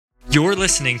You're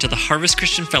listening to the Harvest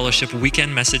Christian Fellowship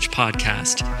Weekend Message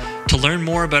Podcast. To learn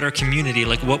more about our community,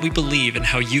 like what we believe and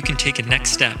how you can take a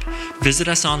next step, visit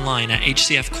us online at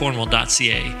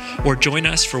hcfcornwall.ca or join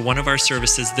us for one of our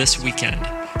services this weekend,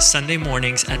 Sunday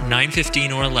mornings at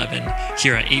 9:15 or 11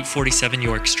 here at 847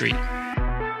 York Street.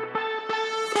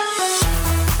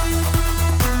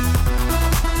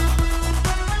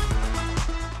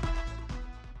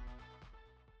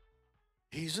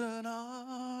 He's an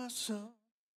awesome.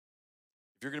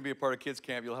 If you're going to be a part of Kids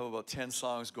Camp, you'll have about 10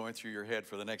 songs going through your head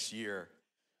for the next year.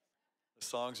 The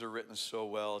songs are written so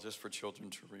well just for children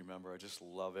to remember. I just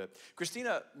love it.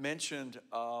 Christina mentioned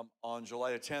on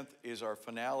July the 10th is our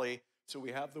finale. So we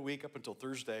have the week up until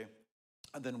Thursday,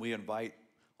 and then we invite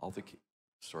all the kids.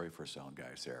 Sorry for sound,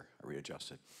 guys, there. I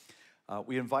readjusted.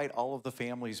 We invite all of the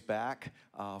families back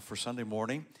for Sunday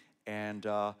morning, and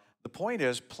the point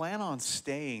is, plan on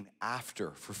staying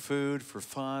after for food, for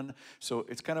fun. So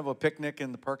it's kind of a picnic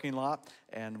in the parking lot,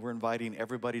 and we're inviting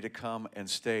everybody to come and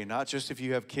stay. Not just if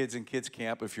you have kids in Kids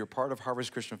Camp, if you're part of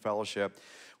Harvest Christian Fellowship,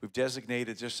 we've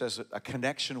designated just as a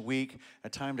connection week, a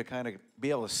time to kind of be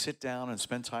able to sit down and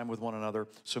spend time with one another.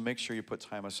 So make sure you put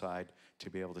time aside to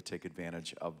be able to take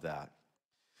advantage of that.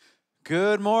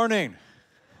 Good morning.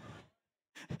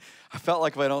 I felt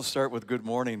like if I don't start with good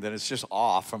morning, then it's just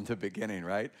off from the beginning,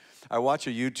 right? I watch a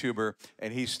YouTuber,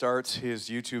 and he starts his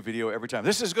YouTube video every time.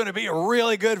 This is going to be a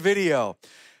really good video.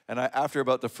 And after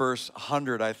about the first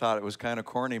 100, I thought it was kind of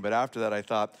corny. But after that, I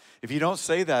thought, if you don't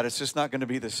say that, it's just not going to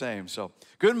be the same. So,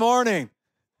 good morning.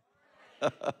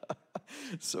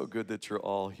 So good that you're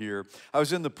all here. I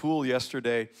was in the pool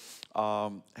yesterday,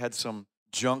 had some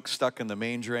junk stuck in the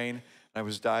main drain. I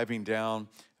was diving down.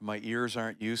 My ears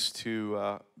aren't used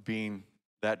to being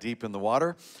that deep in the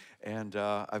water, and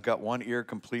I've got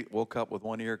woke up with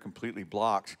one ear completely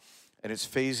blocked, and it's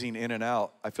phasing in and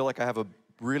out. I feel like I have a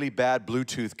really bad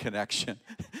Bluetooth connection,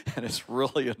 and it's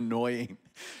really annoying.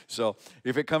 So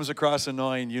if it comes across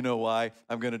annoying, you know why.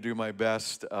 I'm going to do my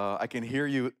best. I can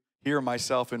hear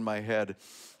myself in my head.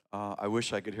 I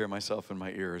wish I could hear myself in my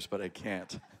ears, but I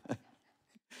can't.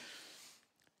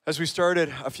 As we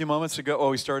started a few moments ago,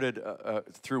 we started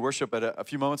through worship, but a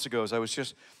few moments ago, as I was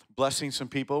just blessing some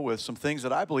people with some things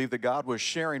that I believe that God was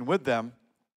sharing with them.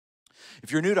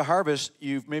 If you're new to Harvest,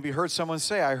 you've maybe heard someone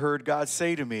say, I heard God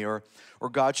say to me, or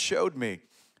God showed me.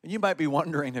 And you might be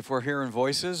wondering if we're hearing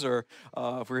voices or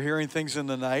if we're hearing things in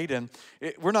the night. And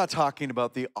we're not talking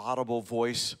about the audible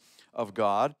voice of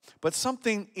God, but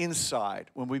something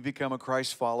inside. When we become a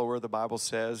Christ follower, the Bible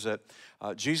says that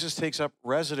Jesus takes up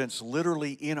residence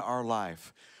literally in our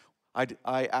life.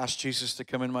 I asked Jesus to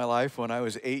come in my life when I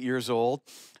was 8 years old,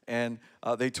 and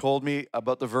they told me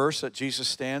about the verse that Jesus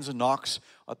stands and knocks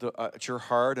at your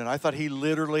heart, and I thought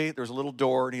there's a little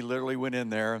door, and he literally went in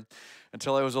there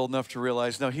until I was old enough to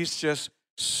realize, no, he's just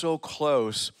so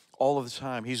close all of the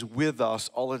time. He's with us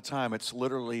all the time. It's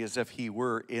literally as if he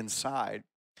were inside.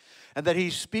 And that he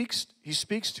speaks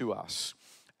to us.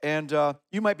 And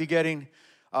you might be getting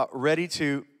ready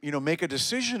to, make a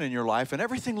decision in your life, and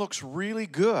everything looks really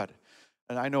good.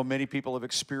 And I know many people have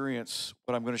experienced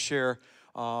what I'm going to share,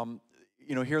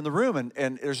 here in the room,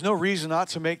 and there's no reason not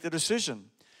to make the decision.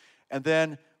 And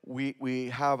then we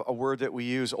have a word that we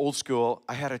use, old school.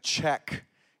 I had a check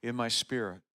in my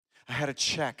spirit. I had a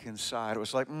check inside. It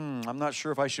was like, I'm not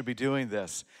sure if I should be doing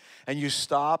this. And you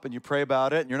stop and you pray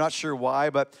about it, and you're not sure why,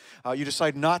 but you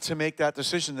decide not to make that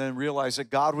decision, then realize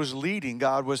that God was leading.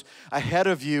 God was ahead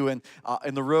of you in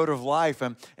the road of life,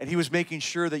 and he was making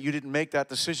sure that you didn't make that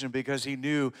decision because he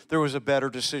knew there was a better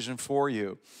decision for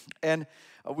you. And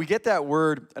we get that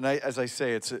word, and as I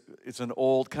say, it's an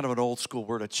old school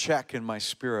word, a check in my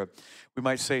spirit. We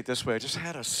might say it this way: I just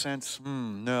had a sense,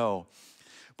 no.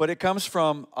 But it comes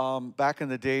from back in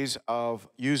the days of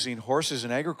using horses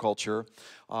in agriculture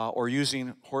or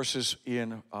using horses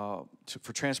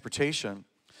for transportation.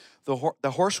 The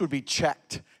horse would be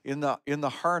checked in the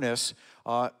harness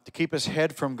to keep his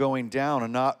head from going down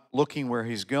and not looking where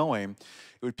he's going.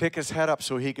 It would pick his head up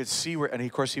so he could see where, and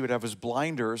of course he would have his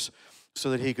blinders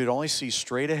so that he could only see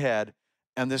straight ahead.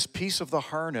 And this piece of the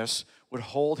harness would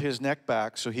hold his neck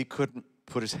back so he couldn't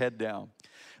put his head down.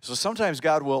 So sometimes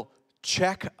God will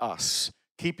check us,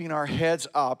 keeping our heads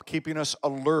up, keeping us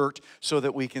alert so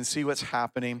that we can see what's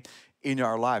happening in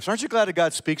our lives. Aren't you glad that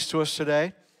God speaks to us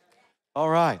today? All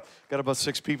right. Got about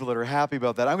 6 people that are happy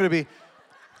about that. I'm going to be,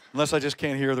 unless I just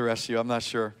can't hear the rest of you, I'm not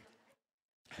sure.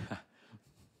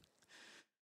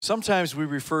 Sometimes we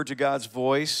refer to God's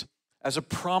voice as a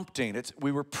prompting.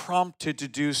 We were prompted to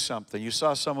do something. You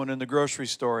saw someone in the grocery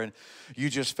store and you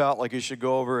just felt like you should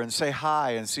go over and say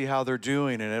hi and see how they're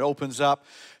doing, and it opens up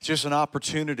just an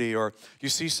opportunity. Or you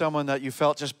see someone that you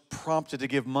felt just prompted to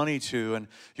give money to and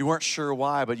you weren't sure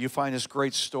why, but you find this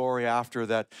great story after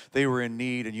that they were in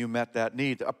need and you met that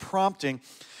need. A prompting.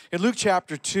 In Luke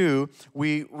chapter 2,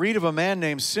 we read of a man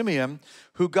named Simeon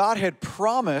who God had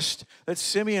promised that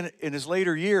Simeon, in his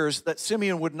later years, that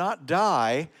Simeon would not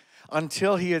die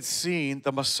until he had seen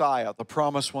the Messiah, the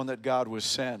promised one that God would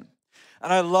send.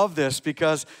 And I love this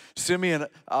because Simeon,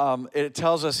 it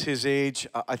tells us his age.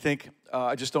 I think,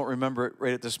 I just don't remember it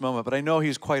right at this moment, but I know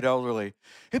he's quite elderly.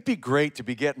 It'd be great to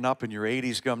be getting up in your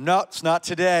 80s going, no, it's not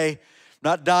today.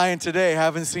 Not dying today.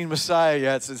 Haven't seen Messiah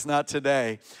yet, so it's not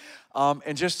today.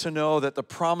 And just to know that the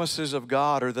promises of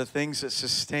God are the things that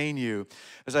sustain you.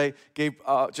 As I gave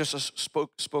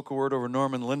spoke a word over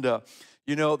Norm and Linda,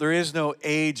 you know, there is no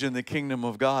age in the kingdom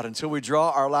of God. Until we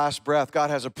draw our last breath, God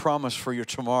has a promise for your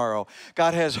tomorrow.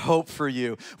 God has hope for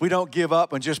you. We don't give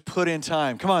up and just put in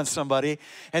time. Come on, somebody.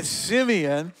 And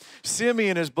Simeon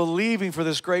is believing for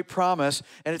this great promise.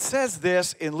 And it says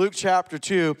this in Luke chapter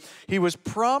 2, he was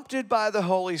prompted by the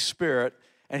Holy Spirit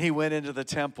and he went into the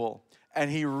temple. And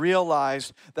he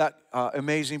realized that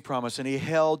amazing promise, and he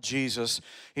held Jesus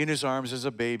in his arms as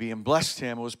a baby and blessed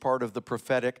him. It was part of the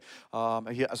prophetic,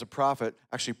 as a prophet,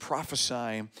 actually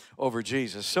prophesying over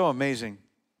Jesus. So amazing.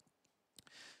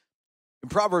 In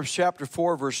Proverbs chapter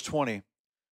 4, verse 20,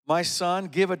 my son,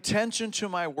 give attention to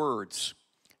my words.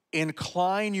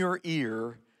 Incline your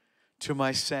ear to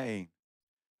my saying.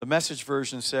 The Message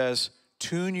version says,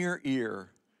 tune your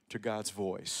ear to God's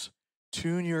voice.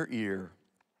 Tune your ear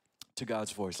to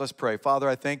God's voice. Let's pray. Father,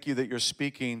 I thank you that you're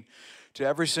speaking to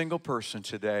every single person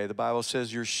today. The Bible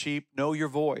says your sheep know your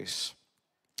voice.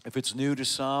 If it's new to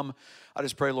some, I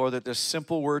just pray, Lord, that this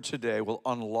simple word today will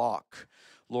unlock,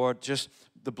 Lord, just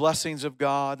the blessings of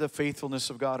God, the faithfulness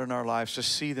of God in our lives, to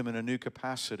see them in a new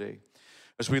capacity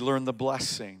as we learn the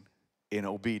blessing in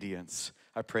obedience.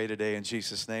 I pray today in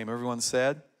Jesus' name. Everyone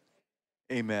said,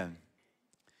 amen.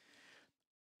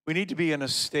 We need to be in a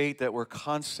state that we're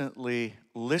constantly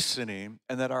listening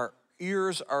and that our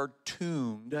ears are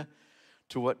tuned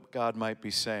to what God might be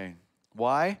saying.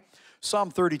 Why?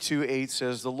 Psalm 32:8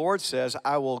 says, the Lord says,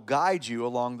 I will guide you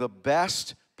along the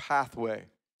best pathway.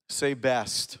 Say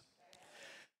best.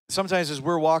 Sometimes as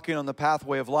we're walking on the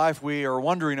pathway of life, we are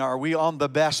wondering, are we on the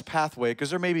best pathway? Because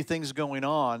there may be things going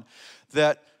on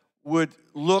that would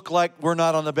look like we're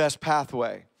not on the best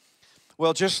pathway.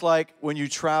 Well, just like when you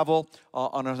travel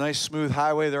on a nice smooth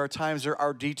highway, there are times there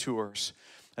are detours.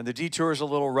 And the detour is a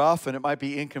little rough and it might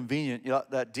be inconvenient. You know,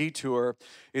 that detour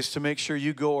is to make sure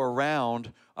you go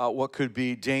around what could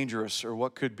be dangerous or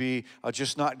what could be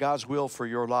just not God's will for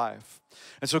your life.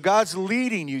 And so God's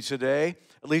leading you today,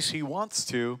 at least he wants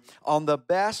to, on the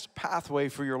best pathway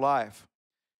for your life.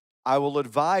 I will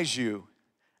advise you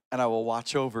and I will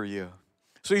watch over you.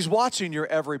 So he's watching your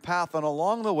every path, and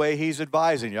along the way, he's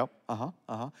advising. Yep,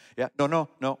 yeah, no,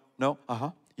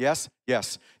 yes,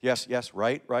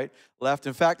 right, left.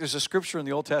 In fact, there's a scripture in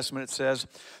the Old Testament that says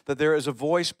that there is a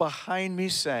voice behind me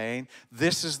saying,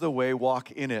 this is the way, walk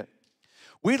in it.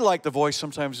 We'd like the voice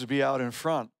sometimes to be out in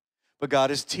front, but God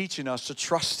is teaching us to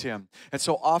trust him. And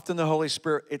so often the Holy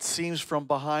Spirit, it seems from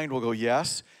behind, will go,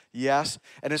 yes,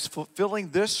 and it's fulfilling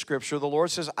this scripture. The Lord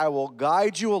says, I will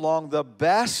guide you along the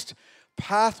best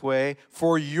pathway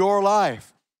for your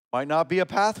life. Might not be a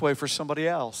pathway for somebody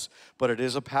else, but it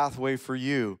is a pathway for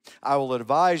you. I will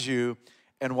advise you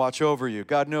and watch over you.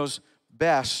 God knows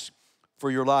best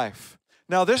for your life.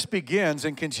 Now, this begins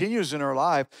and continues in our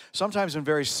life, sometimes in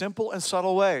very simple and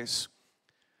subtle ways.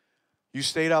 You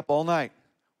stayed up all night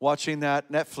watching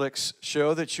that Netflix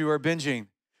show that you are binging,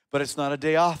 but it's not a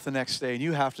day off the next day, and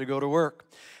you have to go to work.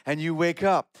 And you wake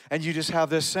up, and you just have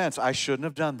this sense, I shouldn't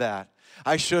have done that.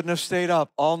 I shouldn't have stayed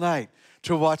up all night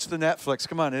to watch the Netflix.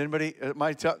 Come on,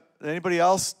 anybody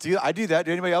else do I do that?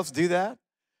 Do anybody else do that?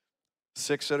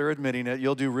 6 that are admitting it.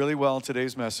 You'll do really well in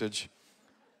today's message.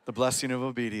 The blessing of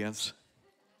obedience.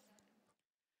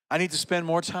 I need to spend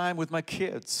more time with my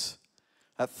kids.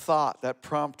 That thought, that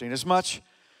prompting. As much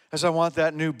as I want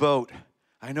that new boat,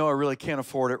 I know I really can't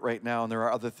afford it right now, and there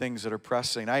are other things that are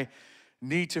pressing. I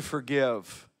need to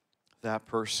forgive that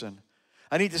person.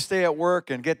 I need to stay at work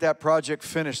and get that project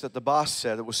finished that the boss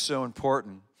said it was so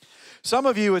important. Some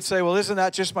of you would say, well, isn't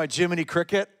that just my Jiminy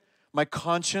Cricket, my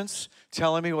conscience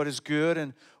telling me what is good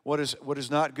and what is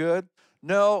not good?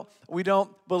 No, we don't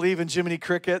believe in Jiminy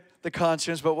Cricket, the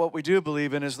conscience, but what we do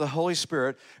believe in is the Holy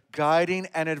Spirit guiding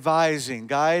and advising,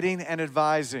 guiding and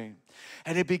advising.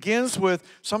 And it begins with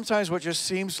sometimes what just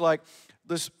seems like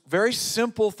this very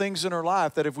simple things in our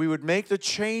life, that if we would make the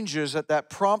changes that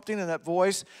prompting and that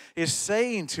voice is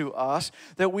saying to us,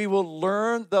 that we will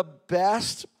learn the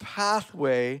best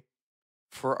pathway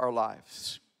for our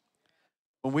lives.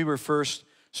 When we were first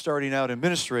starting out in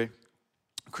ministry,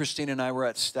 Christine and I were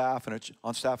on staff in a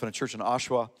church in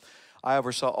Oshawa. I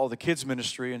oversaw all the kids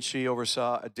ministry, and she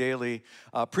oversaw a daily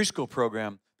preschool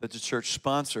program that the church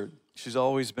sponsored. She's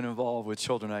always been involved with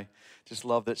children. I just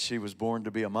love that she was born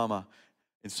to be a mama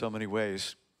in so many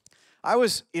ways. I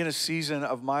was in a season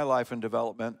of my life and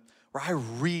development where I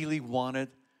really wanted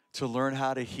to learn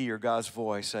how to hear God's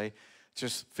voice. I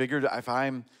just figured if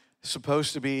I'm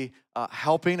supposed to be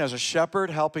helping as a shepherd,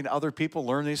 helping other people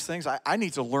learn these things, I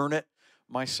need to learn it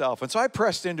myself. And so I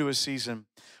pressed into a season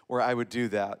where I would do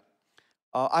that.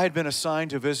 I had been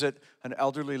assigned to visit an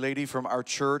elderly lady from our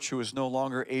church who was no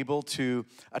longer able to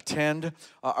attend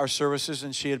our services,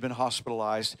 and she had been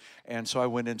hospitalized. And so I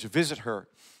went in to visit her.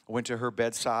 I went to her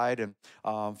bedside and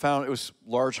found it was a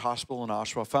large hospital in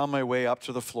Oshawa. Found my way up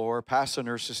to the floor, past the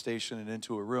nurse's station, and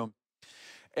into a room.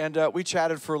 And we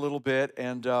chatted for a little bit,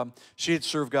 and she had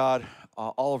served God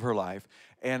all of her life.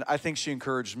 And I think she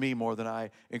encouraged me more than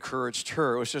I encouraged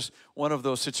her. It was just one of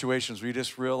those situations where you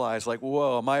just realize, like,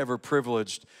 whoa, am I ever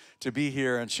privileged to be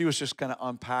here? And she was just kind of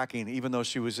unpacking, even though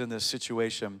she was in this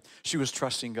situation. She was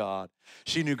trusting God.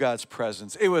 She knew God's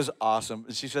presence. It was awesome.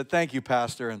 And she said, thank you,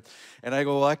 Pastor. And I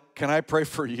go, well, can I pray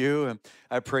for you? And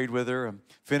I prayed with her and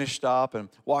finished up and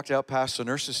walked out past the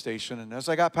nurse's station. And as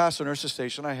I got past the nurse's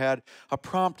station, I had a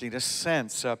prompting, a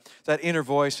sense, that inner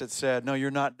voice that said, no,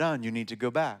 you're not done. You need to go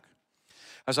back.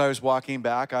 As I was walking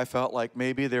back, I felt like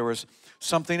maybe there was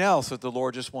something else that the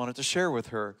Lord just wanted to share with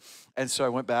her. And so I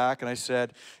went back and I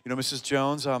said, Mrs.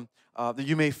 Jones,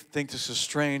 you may think this is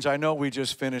strange. I know we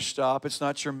just finished up. It's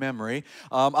not your memory.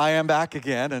 I am back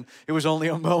again, and it was only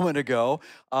a moment ago.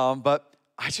 But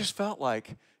I just felt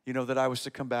like, that I was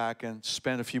to come back and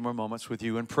spend a few more moments with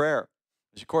you in prayer.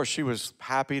 Of course, she was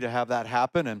happy to have that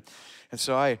happen, and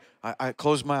so I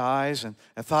closed my eyes and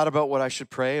thought about what I should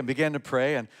pray and began to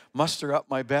pray and muster up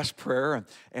my best prayer,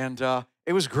 and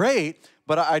it was great,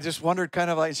 but I just wondered kind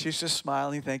of like, she's just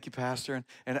smiling, thank you, Pastor,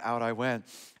 and out I went.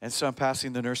 And so I'm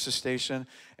passing the nurse's station,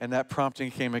 and that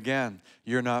prompting came again.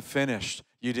 You're not finished.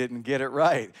 You didn't get it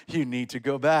right. You need to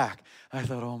go back. I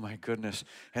thought, oh my goodness.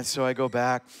 And so I go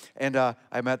back, and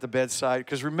I'm at the bedside,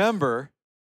 because remember,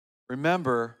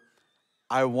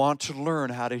 I want to learn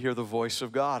how to hear the voice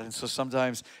of God. And so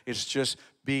sometimes it's just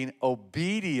being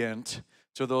obedient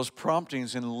to those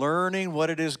promptings and learning what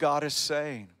it is God is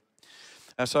saying.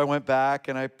 And so I went back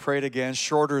and I prayed again,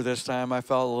 shorter this time. I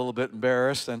felt a little bit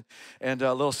embarrassed and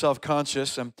a little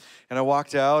self-conscious. And I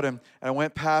walked out and I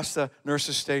went past the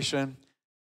nurse's station.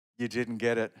 You didn't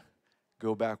get it.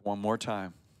 Go back one more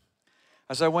time.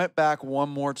 As I went back one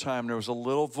more time, there was a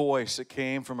little voice that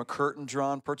came from a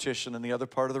curtain-drawn partition in the other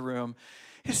part of the room.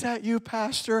 Is that you,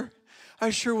 Pastor? I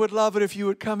sure would love it if you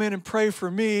would come in and pray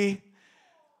for me.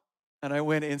 And I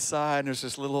went inside, and there's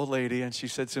this little old lady, and she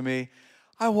said to me,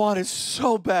 I wanted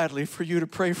so badly for you to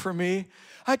pray for me.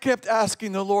 I kept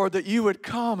asking the Lord that you would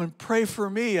come and pray for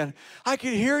me, and I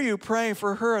could hear you praying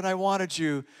for her, and I wanted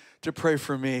you to pray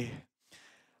for me.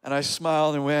 And I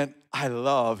smiled and went, I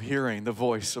love hearing the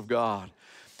voice of God.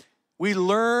 We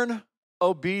learn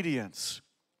obedience.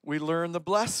 We learn the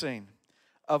blessing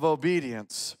of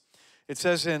obedience. It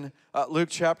says in Luke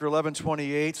chapter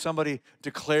 11:28, somebody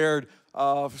declared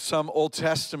some Old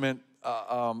Testament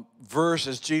verse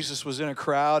as Jesus was in a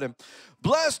crowd, and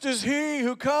blessed is he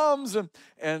who comes,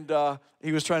 and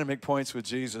he was trying to make points with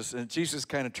Jesus, and Jesus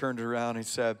kind of turned around and he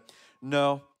said,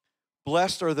 no,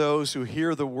 blessed are those who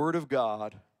hear the word of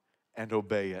God and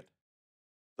obey it.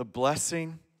 The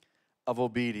blessing of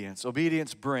obedience.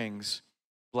 Obedience brings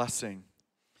blessing.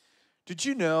 Did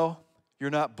you know you're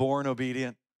not born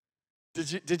obedient?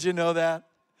 Did you know that?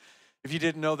 If you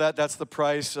didn't know that, that's the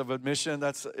price of admission.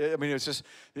 It's just,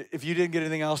 if you didn't get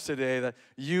anything else today, that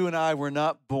you and I were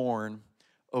not born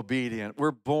obedient.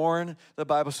 We're born, the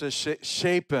Bible says,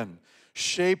 shapen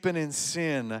in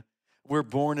sin. We're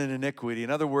born in iniquity. In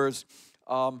other words,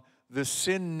 the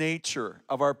sin nature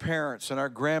of our parents and our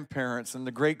grandparents and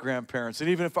the great-grandparents, and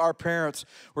even if our parents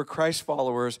were Christ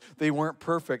followers, they weren't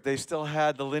perfect. They still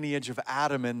had the lineage of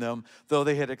Adam in them, though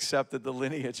they had accepted the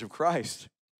lineage of Christ.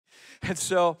 And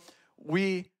so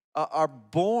we are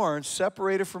born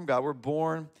separated from God. We're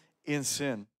born in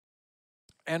sin.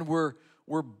 And we're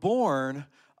born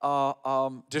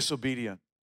disobedient.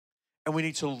 And we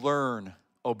need to learn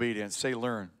obedience. Say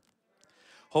learn.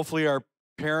 Hopefully our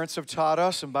parents have taught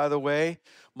us, and by the way,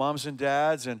 moms and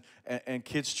dads and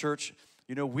kids' church,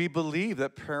 we believe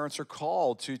that parents are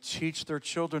called to teach their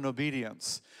children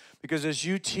obedience. Because as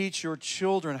you teach your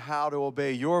children how to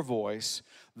obey your voice,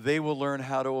 they will learn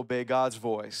how to obey God's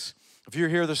voice. If you're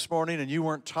here this morning and you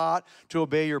weren't taught to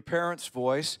obey your parents'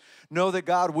 voice, know that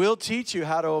God will teach you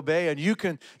how to obey, and you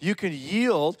can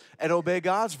yield and obey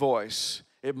God's voice.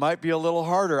 It might be a little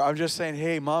harder. I'm just saying,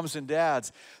 hey, moms and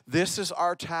dads, this is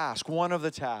our task, one of the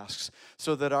tasks,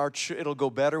 so that it'll go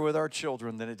better with our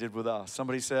children than it did with us.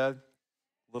 Somebody said,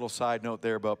 little side note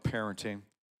there about parenting.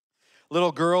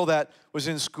 Little girl that was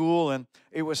in school, and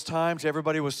it was time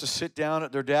everybody was to sit down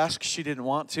at their desk. She didn't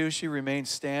want to. She remained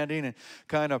standing and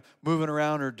kind of moving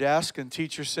around her desk, and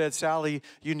teacher said, Sally,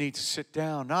 you need to sit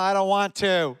down. No, I don't want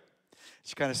to.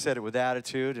 She kind of said it with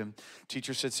attitude, and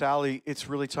teacher said, Sally, it's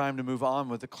really time to move on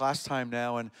with the class time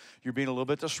now, and you're being a little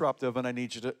bit disruptive, and I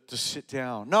need you to sit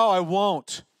down. No, I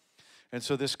won't. And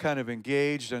so this kind of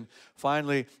engaged, and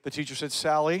finally the teacher said,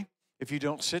 Sally, if you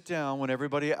don't sit down when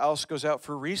everybody else goes out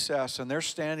for recess and they're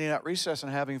standing at recess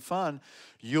and having fun,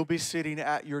 you'll be sitting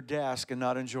at your desk and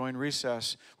not enjoying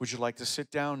recess. Would you like to sit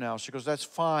down now? She goes, that's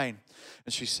fine.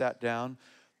 And she sat down.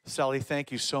 Sally,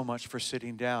 thank you so much for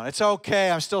sitting down. It's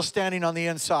okay, I'm still standing on the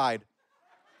inside.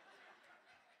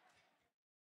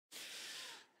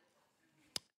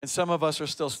 And some of us are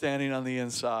still standing on the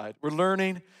inside. We're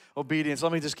learning obedience.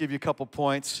 Let me just give you a couple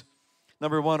points.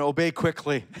 Number one, obey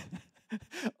quickly.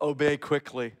 Obey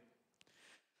quickly.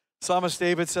 Psalmist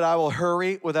David said, I will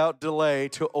hurry without delay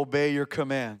to obey your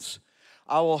commands.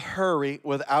 I will hurry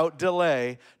without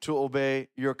delay to obey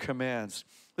your commands.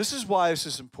 This is why this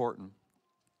is important.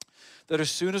 That as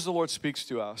soon as the Lord speaks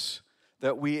to us,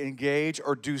 that we engage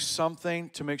or do something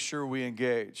to make sure we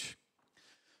engage.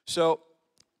 So,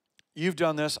 you've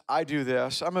done this, I do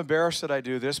this. I'm embarrassed that I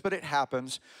do this, but it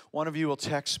happens. One of you will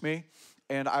text me,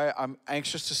 and I'm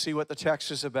anxious to see what the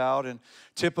text is about. And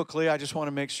typically, I just want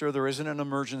to make sure there isn't an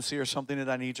emergency or something that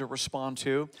I need to respond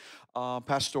to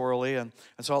pastorally. And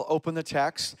so I'll open the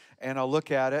text, and I'll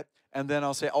look at it, and then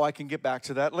I'll say, oh, I can get back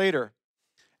to that later.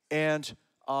 And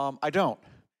I don't.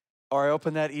 Or I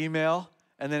open that email,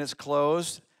 and then it's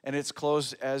closed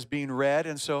as being read,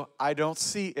 and so I don't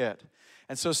see it.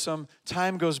 And so some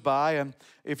time goes by, and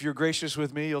if you're gracious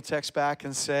with me, you'll text back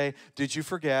and say, did you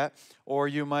forget? Or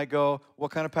you might go,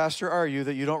 what kind of pastor are you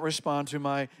that you don't respond to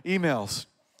my emails?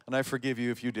 And I forgive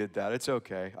you if you did that. It's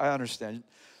okay. I understand.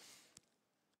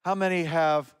 How many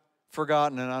have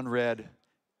forgotten an unread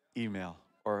email?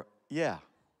 Or, yeah.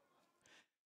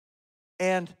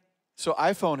 And so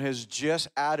iPhone has just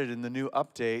added in the new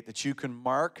update that you can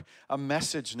mark a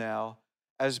message now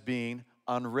as being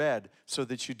unread so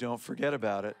that you don't forget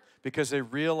about it, because they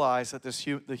realize that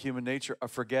the human nature of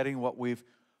forgetting what we've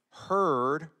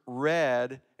heard,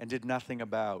 read, and did nothing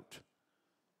about.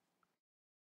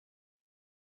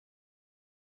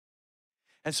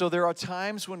 And so there are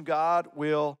times when God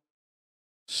will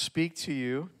speak to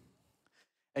you,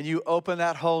 and you open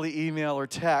that holy email or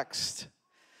text,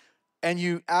 and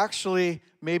you actually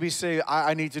maybe say,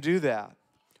 I need to do that.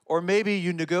 Or maybe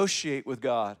you negotiate with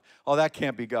God. Oh, that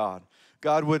can't be God.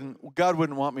 God wouldn't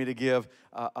want me to give,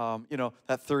 that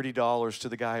 $30 to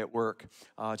the guy at work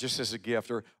just as a gift.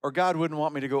 Or God wouldn't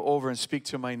want me to go over and speak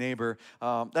to my neighbor.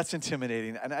 That's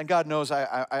intimidating. And God knows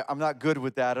I'm not good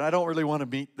with that. And I don't really want to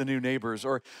meet the new neighbors.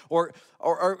 Or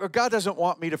God doesn't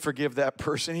want me to forgive that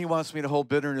person. He wants me to hold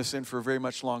bitterness in for a very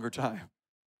much longer time.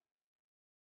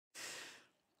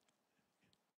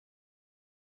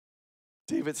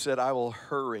 David said, I will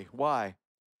hurry. Why?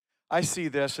 I see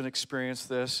this and experience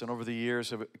this, and over the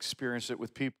years I've experienced it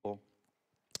with people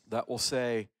that will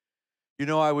say,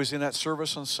 I was in that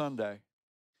service on Sunday.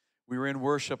 We were in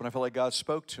worship, and I felt like God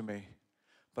spoke to me,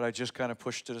 but I just kind of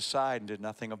pushed it aside and did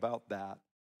nothing about that.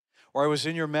 Or I was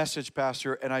in your message,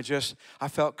 Pastor, and I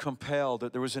felt compelled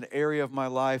that there was an area of my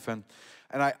life, and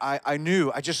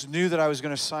I just knew that I was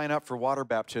going to sign up for water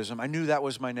baptism. I knew that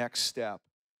was my next step.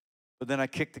 But then I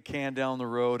kicked the can down the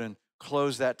road and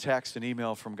closed that text and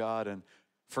email from God and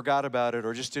forgot about it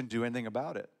or just didn't do anything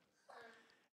about it.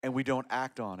 And we don't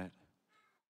act on it.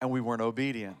 And we weren't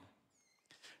obedient.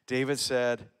 David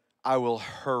said, I will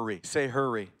hurry. Say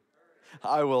hurry.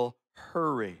 I will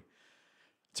hurry.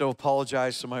 To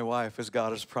apologize to my wife as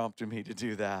God has prompted me to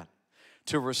do that.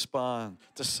 To respond,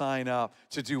 to sign up,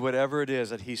 to do whatever it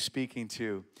is that He's speaking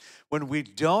to. When we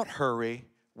don't hurry,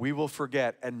 we will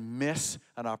forget and miss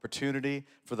an opportunity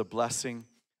for the blessing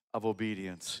of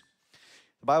obedience.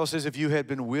 The Bible says, if you had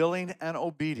been willing and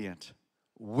obedient,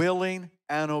 willing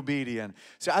and obedient.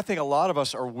 See, I think a lot of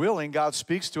us are willing. God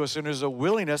speaks to us, and there's a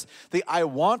willingness. I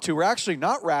want to. We're actually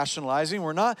not rationalizing.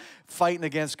 We're not fighting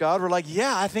against God. We're like,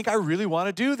 yeah, I think I really want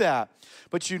to do that.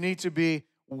 But you need to be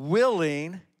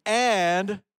willing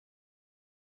and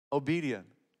obedient.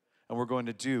 And we're going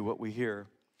to do what we hear.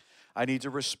 I need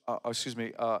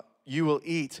to, you will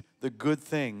eat the good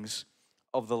things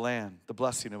of the land, the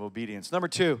blessing of obedience. Number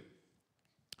 2,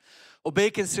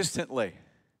 obey consistently.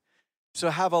 So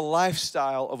have a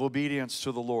lifestyle of obedience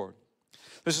to the Lord.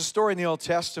 There's a story in the Old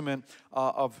Testament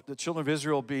of the children of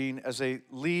Israel being, as they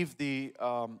leave the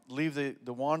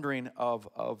wandering of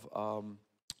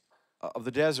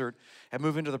the desert and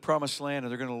move into the promised land,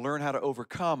 and they're going to learn how to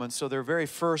overcome. And so their very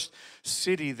first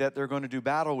city that they're going to do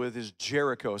battle with is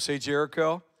Jericho. Say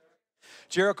Jericho.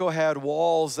 Jericho had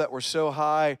walls that were so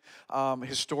high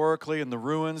historically in the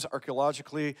ruins,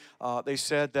 archaeologically. They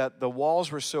said that the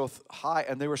walls were so high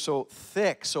and they were so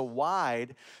thick, so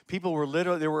wide. People were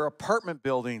there were apartment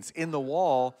buildings in the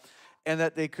wall, and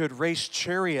that they could race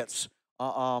chariots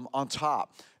on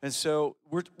top. And so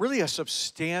we're really a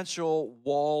substantial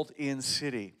walled-in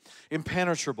city,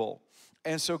 impenetrable.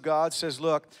 And so God says,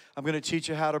 look, I'm going to teach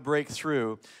you how to break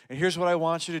through. And here's what I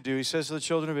want you to do. He says to the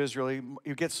children of Israel,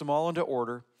 he gets them all into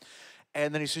order.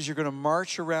 And then he says, you're going to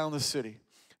march around the city.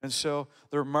 And so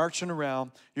they're marching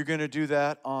around. You're going to do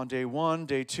that on day 1,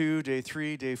 day 2, day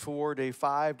 3, day 4, day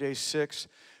 5, day 6.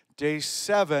 Day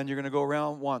 7, you're going to go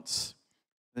around once.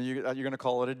 Then you're going to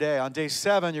call it a day. On day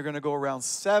 7, you're going to go around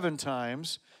 7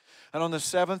 times. And on the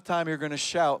 7th time, you're going to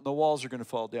shout, and the walls are going to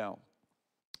fall down.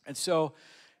 And so,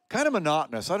 kind of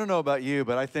monotonous. I don't know about you,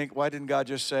 but I think, why didn't God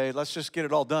just say, let's just get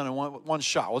it all done in one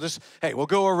shot? We'll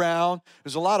go around.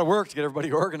 There's a lot of work to get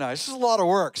everybody organized. This is a lot of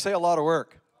work. Say a lot of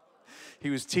work. He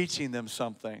was teaching them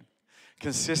something.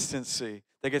 Consistency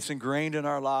that gets ingrained in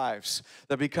our lives,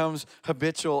 that becomes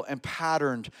habitual and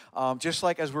patterned, just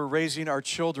like as we're raising our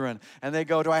children. And they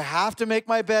go, do I have to make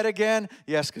my bed again?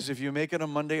 Yes, because if you make it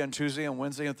on Monday and Tuesday and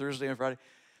Wednesday and Thursday and Friday,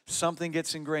 something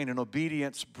gets ingrained, and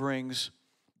obedience brings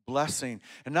blessing.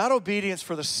 And not obedience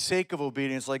for the sake of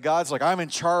obedience, like God's like, I'm in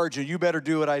charge and you better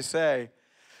do what I say.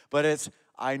 But it's,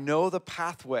 I know the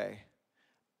pathway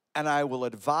and I will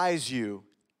advise you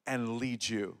and lead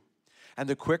you. And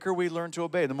the quicker we learn to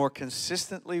obey, the more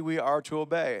consistently we are to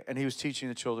obey. And he was teaching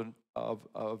the children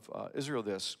of Israel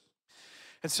this.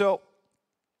 And so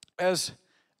as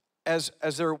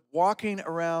they're walking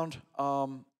around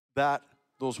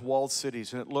those walled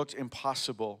cities, and it looked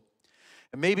impossible.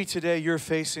 And maybe today you're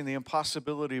facing the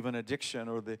impossibility of an addiction,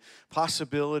 or the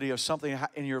possibility of something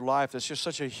in your life that's just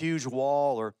such a huge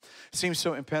wall or seems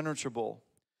so impenetrable.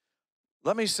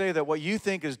 Let me say that what you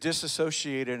think is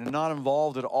disassociated and not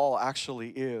involved at all actually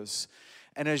is.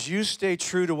 And as you stay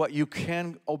true to what you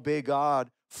can obey God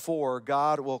for,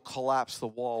 God will collapse the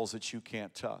walls that you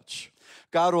can't touch.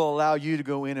 God will allow you to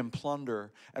go in and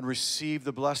plunder and receive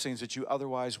the blessings that you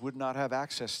otherwise would not have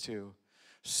access to,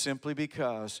 simply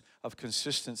because of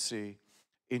consistency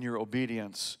in your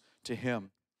obedience to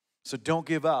him. So don't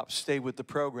give up. Stay with the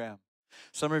program.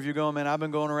 Some of you are going, man, I've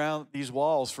been going around these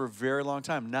walls for a very long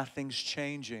time. Nothing's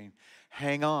changing.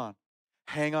 Hang on.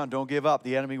 Hang on. Don't give up.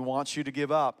 The enemy wants you to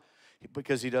give up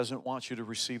because he doesn't want you to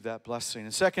receive that blessing.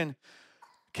 In 2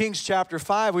 Kings chapter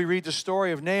 5, we read the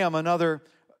story of Nahum, another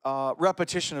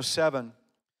repetition of 7.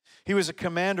 He was a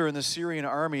commander in the Syrian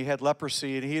army. He had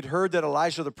leprosy, and he had heard that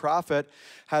Elijah the prophet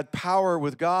had power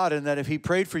with God, and that if he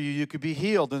prayed for you, you could be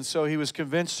healed. And so he was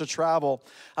convinced to travel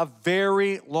a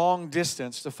very long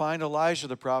distance to find Elijah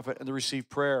the prophet and to receive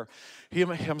prayer. He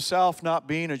himself not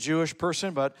being a Jewish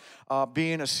person, but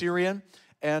being a Syrian.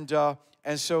 And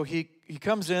so he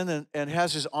comes in and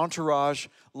has his entourage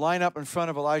line up in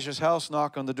front of Elijah's house,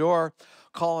 knock on the door,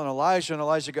 calling Elijah, and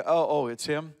Elijah go, oh, it's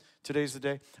him? Today's the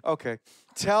day? Okay.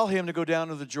 Tell him to go down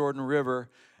to the Jordan River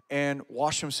and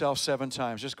wash himself 7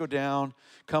 times. Just go down,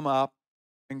 come up,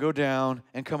 and go down,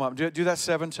 and come up. Do that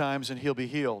 7 times, and he'll be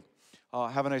healed.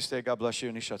 Have a nice day. God bless you.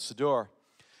 And he shuts the door.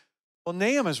 Well,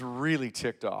 Nahum is really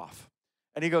ticked off.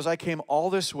 And he goes, I came all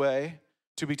this way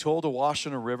to be told to wash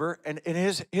in a river. And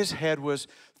his head was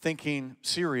thinking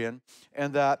Syrian,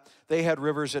 and that they had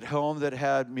rivers at home that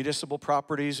had municipal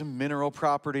properties and mineral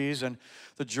properties, and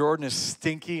the Jordan is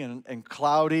stinky and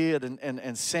cloudy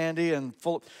and sandy and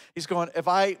full. He's going, if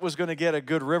I was going to get a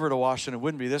good river to wash in, it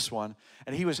wouldn't be this one.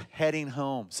 And he was heading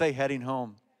home. Say heading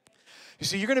home. You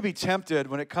see, you're going to be tempted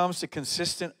when it comes to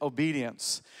consistent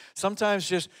obedience. Sometimes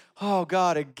just, oh,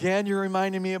 God, again, you're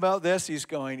reminding me about this. He's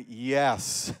going,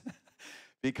 yes,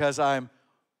 because I'm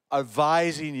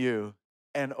advising you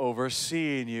and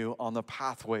overseeing you on the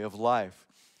pathway of life.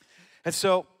 And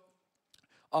so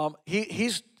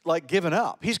he's like given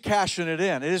up. He's cashing it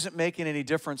in. It isn't making any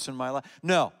difference in my life.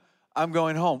 No, I'm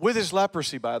going home. With his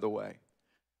leprosy, by the way.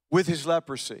 With his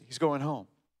leprosy, he's going home.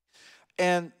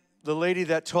 And the lady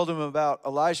that told him about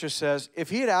Elijah says, if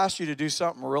he had asked you to do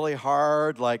something really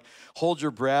hard, like hold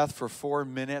your breath for 4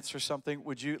 minutes or something,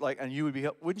 would you, like, and you would be,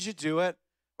 wouldn't you do it?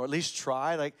 Or at least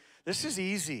try? Like, this is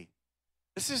easy.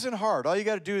 This isn't hard. All you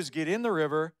got to do is get in the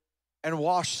river and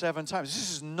wash 7 times.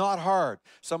 This is not hard.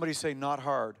 Somebody say, not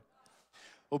hard.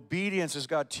 Obedience, as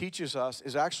God teaches us,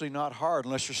 is actually not hard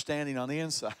unless you're standing on the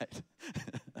inside.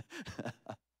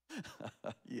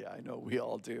 Yeah, I know, we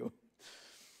all do.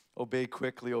 Obey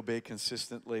quickly, obey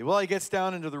consistently. Well, he gets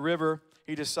down into the river.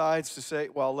 He decides to say,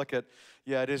 well, look at,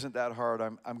 yeah, it isn't that hard.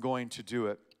 I'm going to do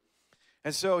it.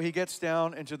 And so he gets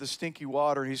down into the stinky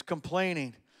water, and he's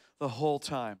complaining the whole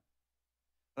time.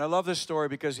 And I love this story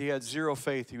because he had zero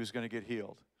faith he was going to get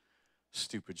healed.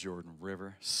 Stupid Jordan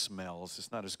River smells.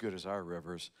 It's not as good as our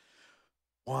rivers.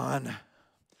 1,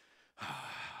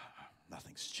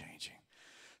 nothing's changing.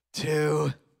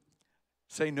 2,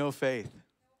 say no faith.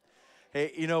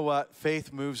 Hey, you know what?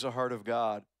 Faith moves the heart of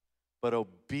God, but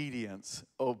obedience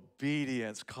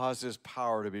causes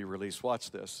power to be released.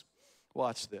 Watch this.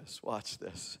 Watch this. Watch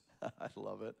this. I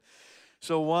love it.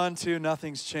 So 1, 2,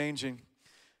 nothing's changing.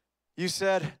 You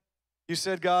said,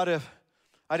 God, if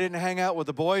I didn't hang out with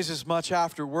the boys as much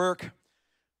after work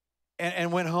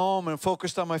and went home and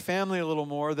focused on my family a little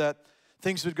more, that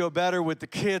things would go better with the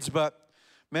kids. But,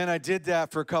 man, I did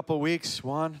that for a couple weeks.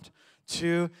 1,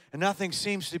 2, and nothing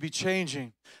seems to be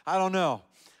changing. I don't know.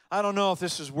 I don't know if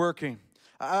this is working.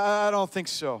 I don't think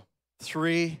so.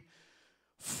 3,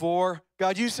 4.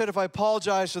 God, you said if I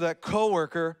apologize to that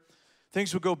coworker,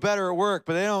 things would go better at work,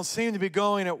 but they don't seem to be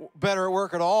going better at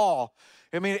work at all.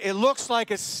 I mean, it looks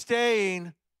like it's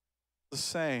staying the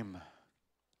same.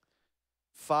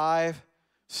 5,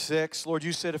 6. Lord,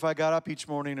 you said if I got up each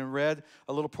morning and read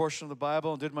a little portion of the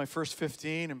Bible and did my first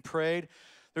 15 and prayed,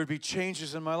 there'd be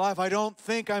changes in my life. I don't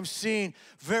think I'm seeing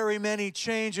very many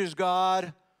changes,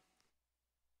 God.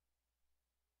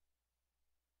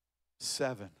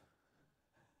 7.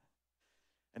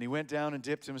 And he went down and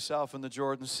dipped himself in the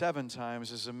Jordan 7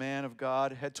 times as the man of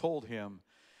God had told him.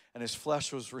 And his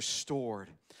flesh was restored.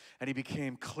 And he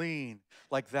became clean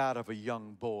like that of a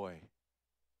young boy.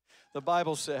 The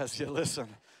Bible says, yeah, listen,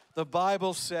 the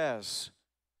Bible says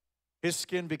his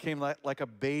skin became like a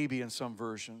baby in some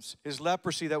versions. His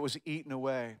leprosy that was eaten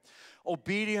away.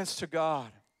 Obedience to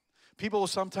God. People will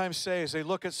sometimes say, as they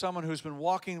look at someone who's been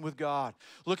walking with God,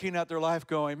 looking at their life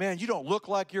going, man, you don't look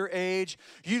like your age.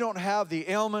 You don't have the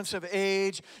ailments of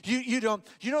age. You know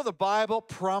the Bible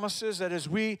promises that as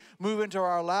we move into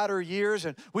our latter years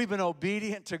and we've been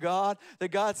obedient to God, that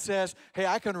God says, hey,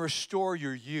 I can restore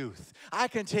your youth. I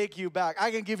can take you back. I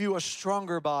can give you a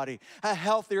stronger body, a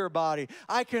healthier body.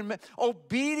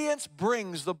 Obedience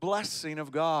brings the blessing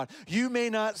of God. You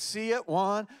may not see it,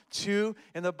 1, 2,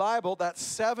 in the Bible, that's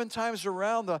 7 times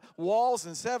around the walls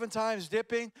and 7 times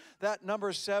dipping. That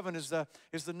number 7 is the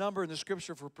number in the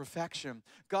scripture for perfection.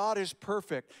 God is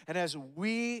perfect. And as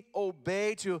we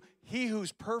obey to He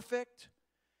who's perfect,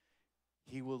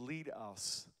 He will lead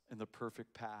us in the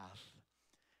perfect path.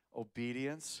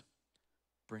 Obedience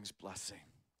brings blessing.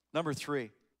 Number 3,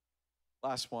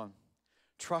 last one,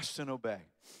 trust and obey.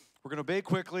 We're going to obey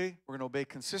quickly. We're going to obey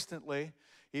consistently.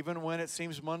 Even when it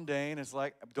seems mundane, it's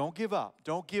like, don't give up.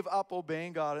 Don't give up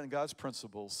obeying God and God's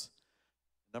principles.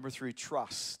 Number 3,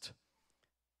 trust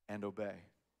and obey.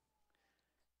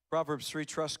 Proverbs 3,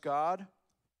 trust God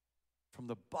from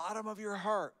the bottom of your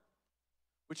heart,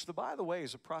 which, by the way,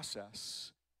 is a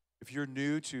process. If you're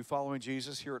new to following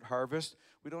Jesus here at Harvest,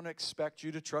 we don't expect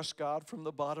you to trust God from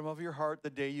the bottom of your heart the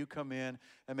day you come in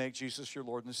and make Jesus your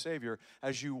Lord and Savior.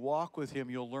 As you walk with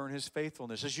Him, you'll learn His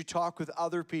faithfulness. As you talk with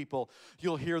other people,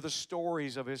 you'll hear the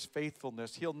stories of His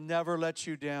faithfulness. He'll never let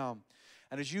you down.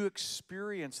 And as you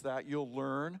experience that, you'll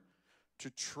learn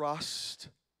to trust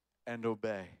and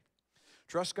obey.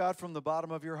 Trust God from the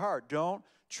bottom of your heart. Don't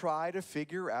try to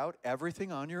figure out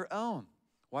everything on your own.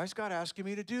 Why is God asking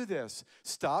me to do this?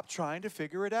 Stop trying to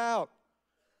figure it out.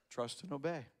 Trust and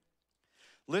obey.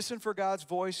 Listen for God's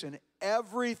voice in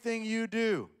everything you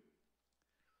do.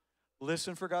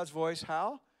 Listen for God's voice.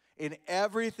 How? In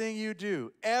everything you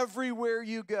do. Everywhere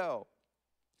you go.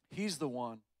 He's the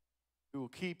one who will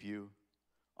keep you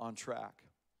on track.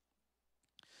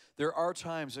 There are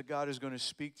times that God is going to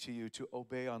speak to you to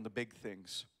obey on the big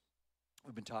things.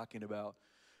 We've been talking about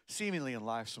seemingly in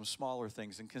life some smaller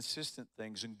things and consistent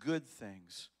things and good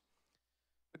things.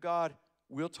 But God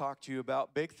will talk to you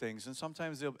about big things, and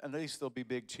sometimes at least they'll be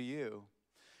big to you.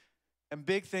 and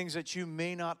big things that you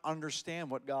may not understand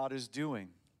what God is doing.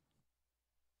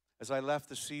 As I left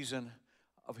the season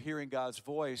of hearing God's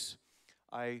voice,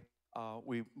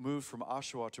 we moved from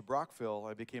Oshawa to Brockville.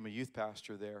 I became a youth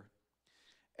pastor there.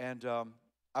 And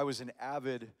I was an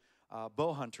avid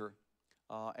bow hunter.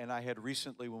 And I had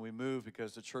recently, when we moved,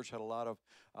 because the church had a lot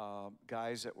of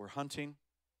guys that were hunting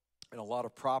and a lot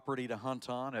of property to hunt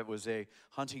on, it was a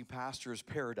hunting pastor's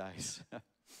paradise.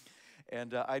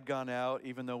 And I'd gone out,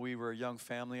 even though we were a young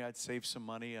family, I'd saved some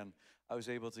money, and I was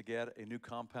able to get a new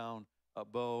compound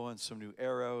bow and some new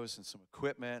arrows and some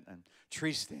equipment and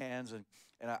tree stands. And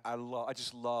I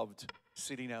just loved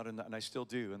sitting out, and I still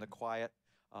do, in the quiet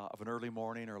of an early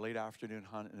morning or late afternoon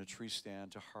hunt in a tree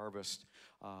stand to harvest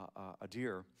a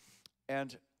deer.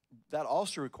 And that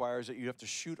also requires that you have to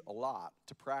shoot a lot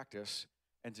to practice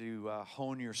and to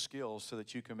hone your skills so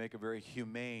that you can make a very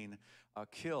humane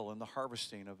kill in the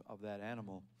harvesting of that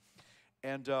animal.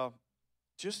 And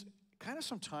just kind of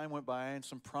some time went by and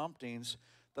some promptings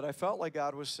that I felt like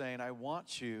God was saying, I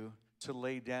want you to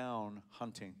lay down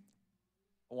hunting.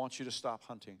 I want you to stop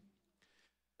hunting.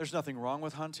 There's nothing wrong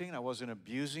with hunting. I wasn't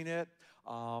abusing it.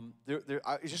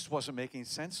 It just wasn't making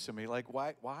sense to me. Like,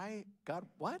 why, God,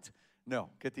 what? No,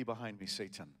 get thee behind me,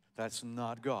 Satan. That's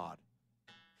not God.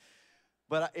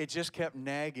 But it just kept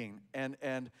nagging, and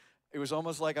it was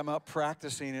almost like I'm out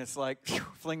practicing. It's like,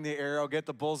 fling the arrow, get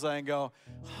the bullseye, and go,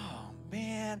 oh,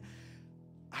 man,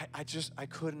 I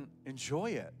couldn't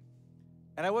enjoy it.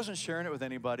 And I wasn't sharing it with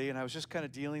anybody, and I was just kind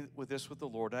of dealing with this with the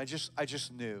Lord, and I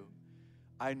just knew.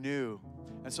 I knew.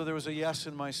 And so there was a yes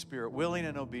in my spirit, willing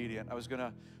and obedient. I was going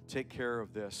to take care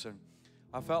of this. And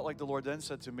I felt like the Lord then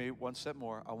said to me, one step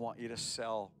more, I want you to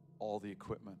sell all the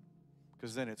equipment,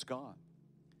 because then it's gone.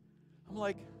 I'm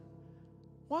like,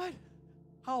 what?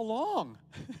 How long?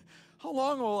 How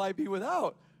long will I be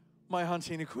without my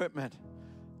hunting equipment?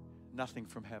 Nothing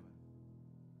from heaven.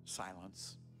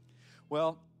 Silence.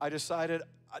 Well, I decided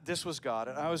this was God,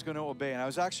 and I was going to obey. And I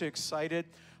was actually excited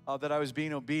that I was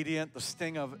being obedient. The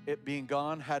sting of it being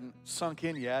gone hadn't sunk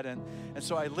in yet. And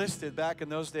so I listed, back in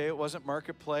those days, it wasn't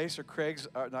Marketplace or Craig's,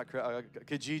 not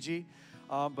Kijiji,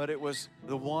 but it was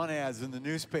the want ads in the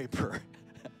newspaper.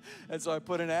 And so I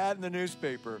put an ad in the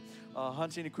newspaper,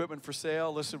 hunting equipment for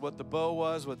sale, listed what the bow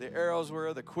was, what the arrows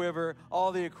were, the quiver,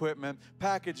 all the equipment,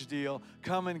 package deal,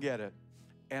 come and get it.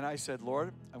 And I said,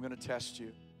 Lord, I'm going to test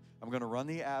you. I'm going to run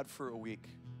the ad for a week.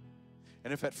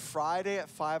 And if at Friday at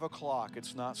 5 o'clock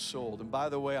it's not sold, and by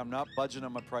the way, I'm not budging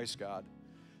on my price, God.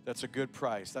 That's a good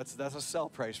price. That's a sell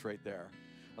price right there.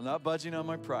 I'm not budging on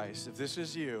my price. If this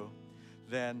is you,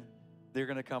 then they're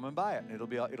going to come and buy it, and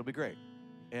it'll be great.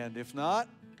 And if not,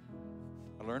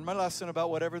 I learned my lesson about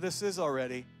whatever this is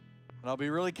already, and I'll be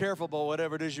really careful about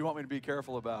whatever it is you want me to be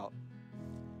careful about.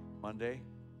 Monday,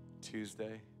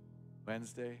 Tuesday,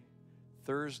 Wednesday,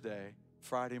 Thursday,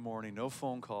 Friday morning, no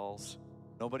phone calls,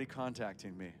 nobody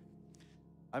contacting me.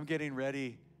 I'm getting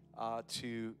ready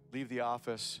to leave the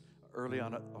office early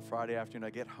on a Friday afternoon.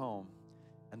 I get home,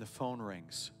 and the phone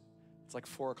rings. It's like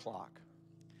 4 o'clock.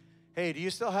 Hey, do you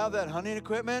still have that hunting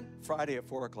equipment? Friday at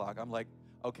 4 o'clock. I'm like,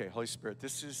 okay, Holy Spirit,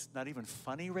 this is not even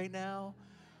funny right now,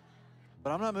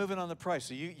 but I'm not moving on the price.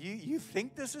 So you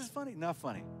think this is funny? Not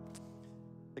funny.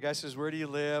 The guy says, where do you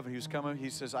live? And he was coming.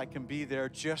 He says, I can be there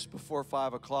just before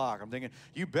 5 o'clock. I'm thinking,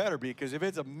 you better be, because if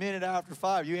it's a minute after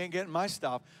 5, you ain't getting my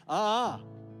stuff. Not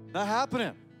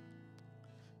happening.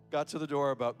 Got to the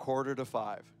door about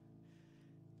 4:45.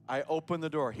 I opened the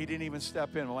door. He didn't even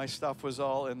step in. My stuff was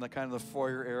all in the kind of the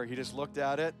foyer area. He just looked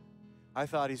at it. I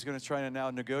thought he's going to try to now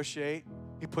negotiate.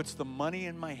 He puts the money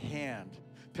in my hand,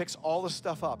 picks all the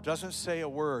stuff up, doesn't say a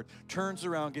word, turns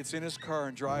around, gets in his car,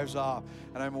 and drives off.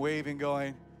 And I'm waving,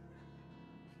 going,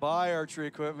 bye, archery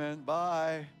equipment,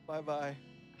 bye, bye-bye.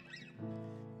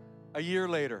 A year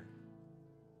later,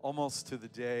 almost to the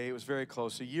day, it was very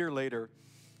close, a year later,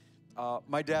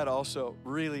 my dad also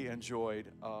really enjoyed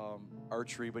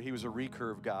archery, but he was a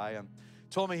recurve guy, and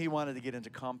told me he wanted to get into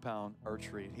compound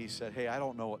archery. He said, hey, I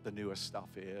don't know what the newest stuff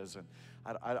is, and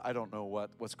I don't know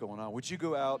what's going on. Would you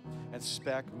go out and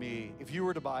spec me, if you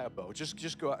were to buy a bow,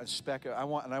 just go out and spec it.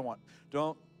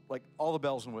 Don't, like, all the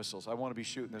bells and whistles. I want to be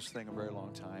shooting this thing a very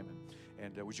long time,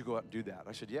 and would you go out and do that?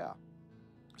 I said, yeah.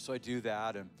 So I do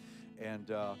that,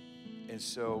 and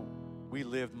so we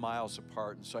lived miles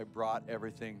apart, and so I brought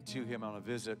everything to him on a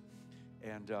visit,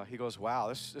 and he goes, wow,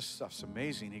 this stuff's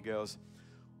amazing. He goes,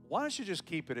 why don't you just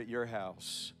keep it at your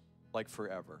house, like,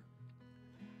 forever?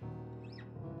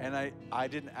 And I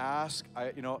didn't ask.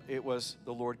 It was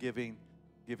the Lord giving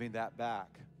that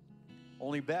back.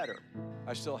 Only better.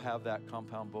 I still have that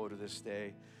compound bow to this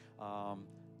day,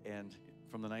 and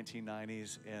from the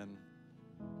 1990s, and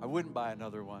I wouldn't buy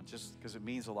another one just because it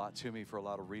means a lot to me for a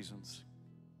lot of reasons.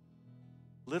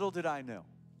 Little did I know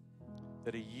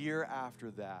that a year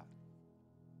after that,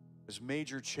 this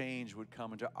major change would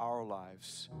come into our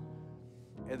lives,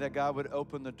 and that God would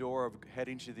open the door of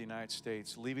heading to the United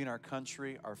States, leaving our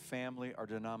country, our family, our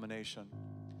denomination.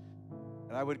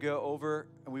 And I would go over,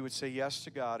 and we would say yes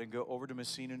to God and go over to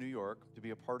Messina, New York to be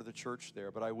a part of the church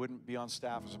there, but I wouldn't be on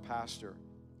staff as a pastor.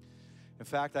 In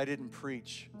fact, I didn't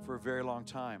preach for a very long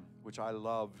time, which I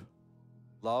love,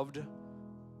 and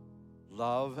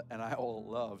I will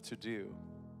love to do.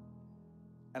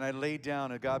 And I laid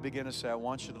down, and God began to say, I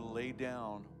want you to lay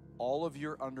down all of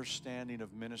your understanding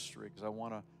of ministry, because I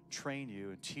want to train you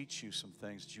and teach you some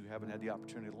things that you haven't had the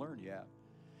opportunity to learn yet.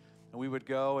 And we would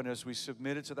go, and as we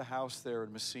submitted to the house there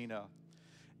in Messina,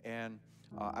 and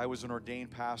I was an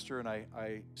ordained pastor, and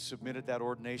I submitted that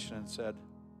ordination and said,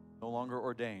 no longer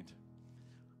ordained.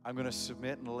 I'm going to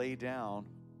submit and lay down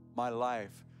my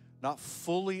life, not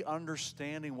fully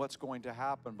understanding what's going to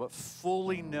happen, but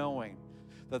fully knowing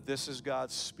that this is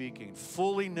God speaking,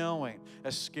 fully knowing,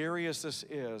 as scary as this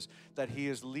is, that He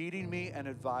is leading me and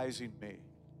advising me.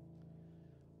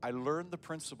 I learned the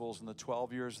principles in the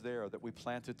 12 years there that we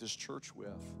planted this church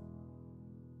with.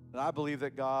 And I believe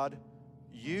that God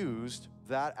used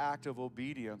that act of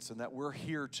obedience and that we're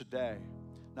here today.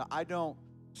 Now, I don't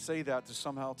say that to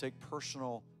somehow take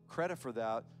personal credit for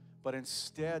that, but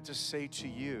instead to say to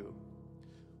you,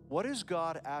 what is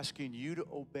God asking you to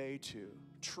obey to?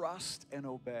 Trust and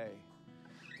obey.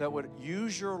 That would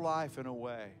use your life in a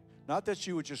way, not that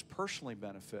you would just personally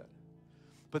benefit,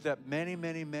 but that many,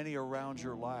 many, many around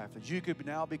your life, that you could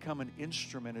now become an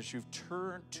instrument as you've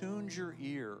tuned your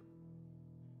ear,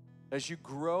 as you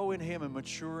grow in Him and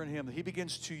mature in Him, that He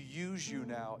begins to use you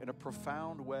now in a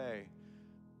profound way.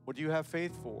 What do you have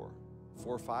faith for?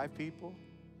 4 or 5 people?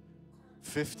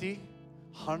 50?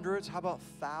 Hundreds? How about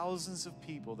thousands of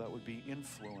people that would be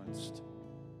influenced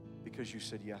because you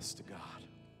said yes to God?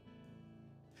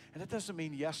 And that doesn't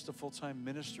mean yes to full-time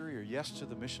ministry or yes to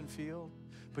the mission field,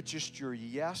 but just your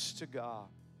yes to God.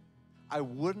 I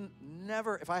wouldn't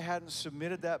never, if I hadn't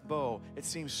submitted that bow, it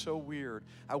seems so weird,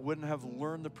 I wouldn't have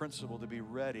learned the principle to be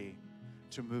ready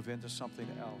to move into something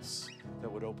else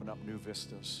that would open up new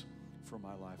vistas for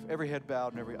my life. Every head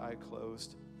bowed and every eye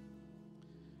closed.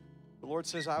 The Lord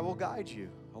says, I will guide you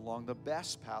along the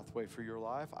best pathway for your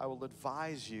life. I will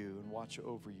advise you and watch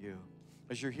over you.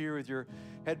 As you're here with your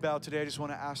head bowed today, I just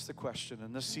want to ask the question.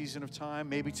 In this season of time,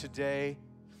 maybe today,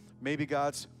 maybe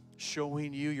God's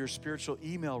showing you your spiritual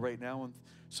email right now and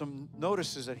some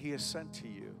notices that He has sent to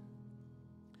you.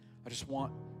 I just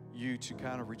want you to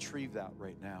kind of retrieve that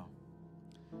right now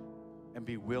and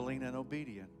be willing and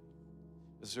obedient.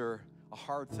 Is there a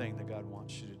hard thing that God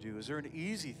wants you to do? Is there an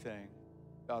easy thing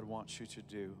God wants you to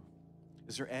do?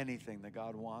 Is there anything that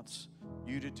God wants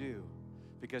you to do?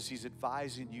 Because He's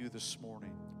advising you this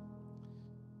morning.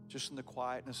 Just in the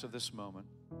quietness of this moment,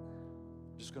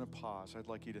 I'm just going to pause. I'd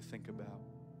like you to think about,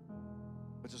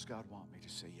 what does God want me to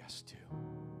say yes to?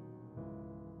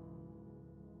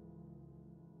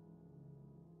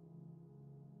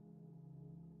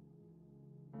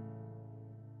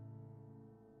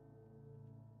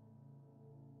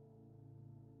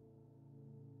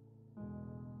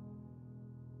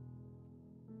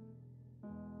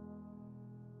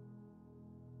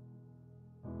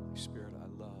 Holy Spirit,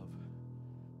 I love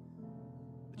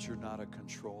that you're not a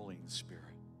controlling spirit.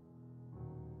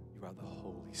 You are the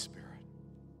Holy Spirit.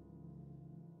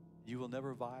 You will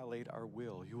never violate our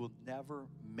will. You will never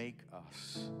make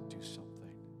us do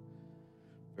something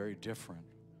very different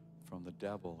from the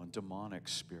devil and demonic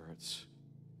spirits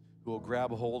who will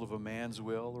grab a hold of a man's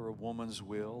will or a woman's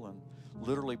will and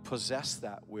literally possess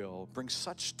that will, bring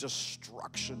such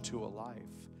destruction to a life.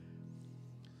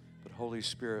 But Holy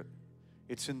Spirit,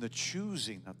 it's in the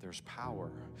choosing that there's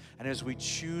power. And as we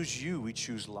choose you, we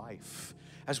choose life.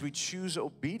 As we choose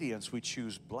obedience, we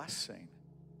choose blessing.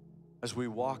 As we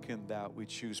walk in that, we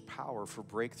choose power for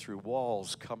breakthrough,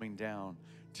 walls coming down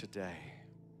today.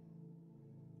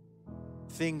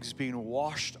 Things being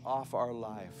washed off our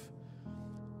life.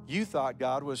 You thought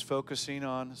God was focusing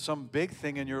on some big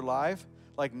thing in your life,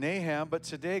 like Nahum, but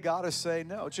today God is saying,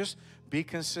 no, just be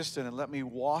consistent and let me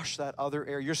wash that other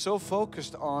area. You're so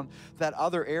focused on that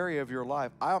other area of your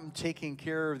life. I'm taking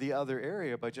care of the other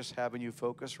area by just having you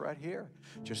focus right here.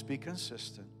 Just be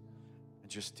consistent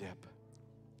and just dip.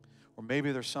 Or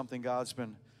maybe there's something God's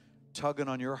been tugging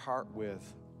on your heart with.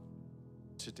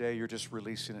 Today you're just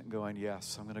releasing it and going,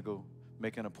 yes, I'm going to go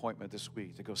make an appointment this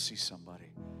week to go see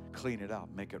somebody, clean it up,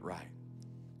 make it right.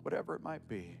 Whatever it might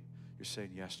be, you're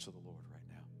saying yes to the Lord right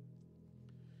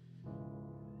now.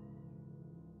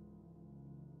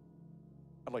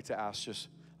 I'd like to ask just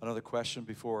another question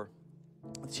before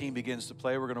the team begins to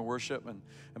play. We're going to worship and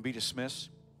be dismissed.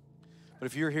 But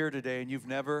if you're here today and you've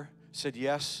never said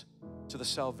yes to the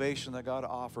salvation that God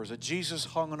offers, that Jesus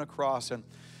hung on a cross and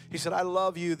He said, I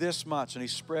love you this much. And He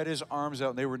spread His arms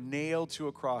out and they were nailed to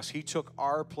a cross. He took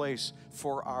our place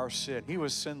for our sin. He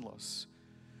was sinless,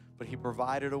 but He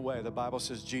provided a way. The Bible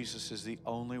says Jesus is the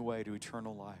only way to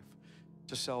eternal life,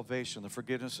 to salvation, the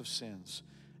forgiveness of sins,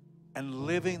 and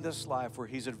living this life where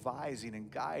He's advising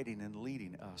and guiding and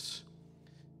leading us.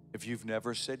 If you've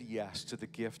never said yes to the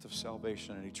gift of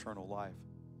salvation and eternal life,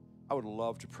 I would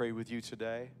love to pray with you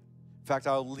today. In fact,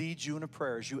 I'll lead you in a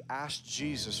prayer. As you ask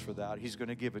Jesus for that, He's going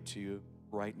to give it to you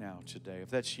right now today. If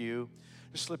that's you,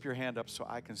 just slip your hand up so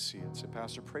I can see it. Say,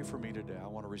 Pastor, pray for me today. I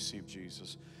want to receive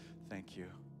Jesus. Thank you.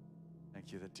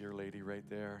 Thank you, that dear lady right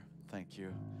there. Thank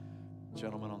you.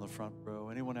 Gentleman on the front row.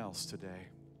 Anyone else today?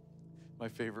 My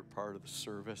favorite part of the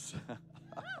service.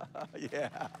 Yeah.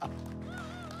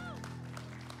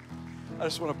 I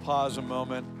just want to pause a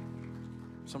moment.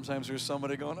 Sometimes there's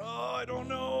somebody going, oh, I don't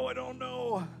know.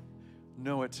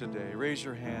 Know it today. Raise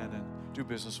your hand and do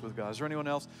business with God. Is there anyone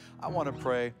else? I want to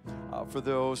pray for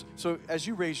those. So as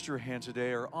you raised your hand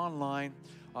today or online,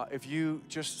 if you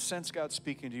just sense God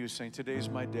speaking to you, saying, today's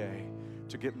my day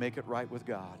to make it right with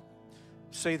God,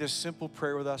 say this simple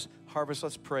prayer with us. Harvest,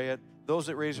 let's pray it. Those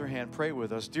that raise their hand, pray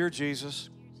with us. Dear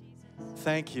Jesus,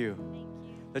 thank you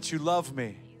that you love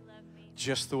me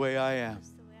just the way I am.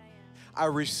 I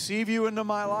receive you into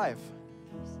my life.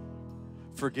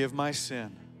 Forgive my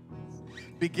sin.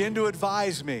 Begin to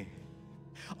advise me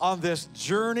on this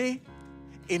journey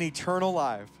in eternal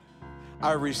life.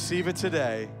 I receive it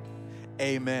today.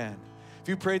 Amen. If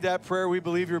you prayed that prayer, we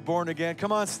believe you're born again.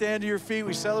 Come on, stand to your feet.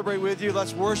 We celebrate with you.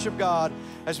 Let's worship God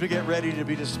as we get ready to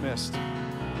be dismissed.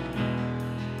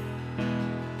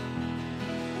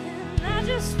 And I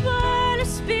just want to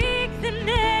speak the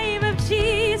name of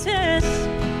Jesus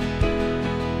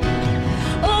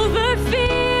over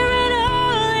fear and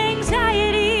all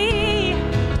anxiety,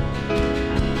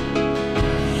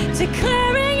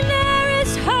 declaring there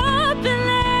is hope and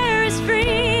there is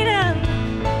freedom.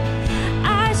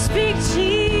 I speak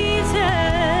Jesus,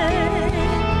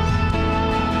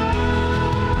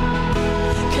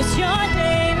 'cause your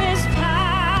name is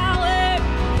power,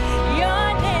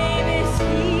 your name is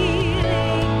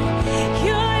healing,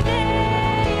 your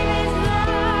name is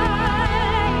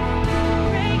life.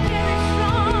 Break every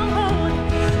stronghold,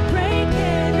 break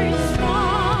every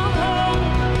stronghold,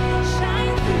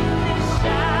 shine through the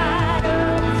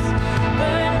shadows,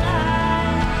 burn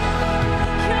light.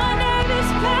 Your name is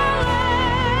power,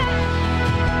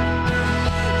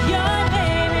 your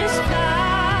name is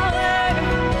power,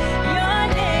 your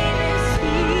name is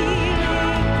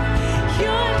healing,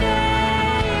 your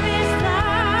name is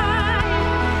life.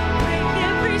 Break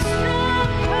every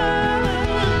stronghold,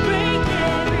 break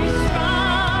every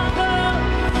stronghold,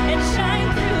 and shine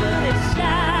through the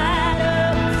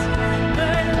shadows,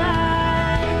 burn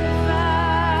like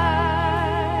fire.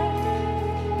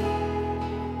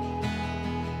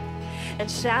 And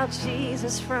shout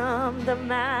Jesus from the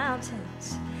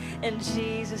mountains, and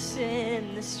Jesus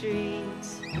in the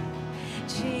streets,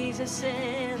 Jesus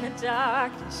in the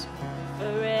darkness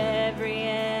for every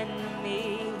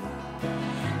enemy,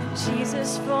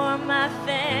 Jesus for my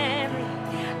family.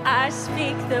 I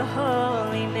speak the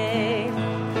holy name,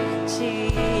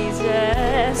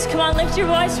 Jesus. Come on, lift your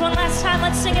voice one last time.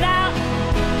 Let's sing it out.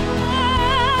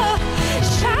 Oh,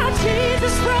 shout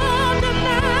Jesus from the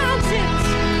mountains,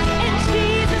 and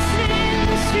Jesus in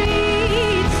the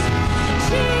streets,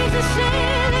 Jesus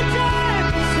in the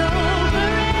darkness over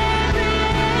every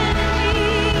enemy,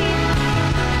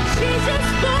 Jesus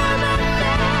for my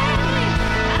family.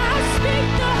 I speak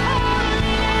the holy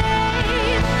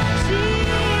name, Jesus.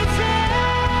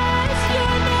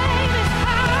 Your name is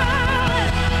power,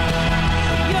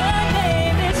 your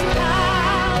name is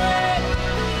power,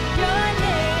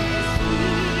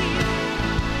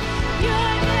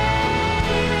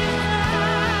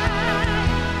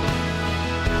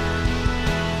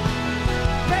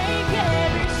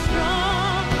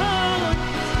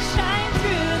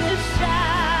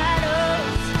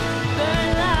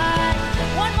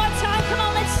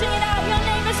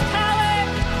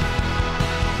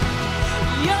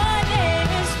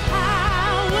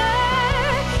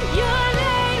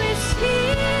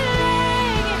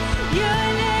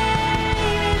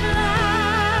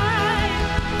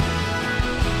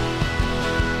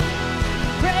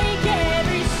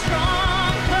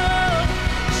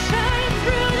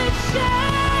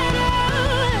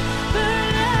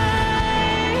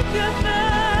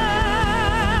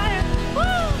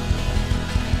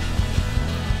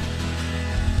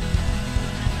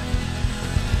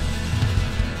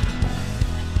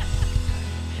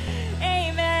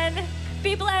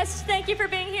 blessed. Thank you for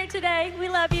being here today. We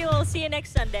love you. We'll see you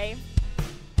next Sunday.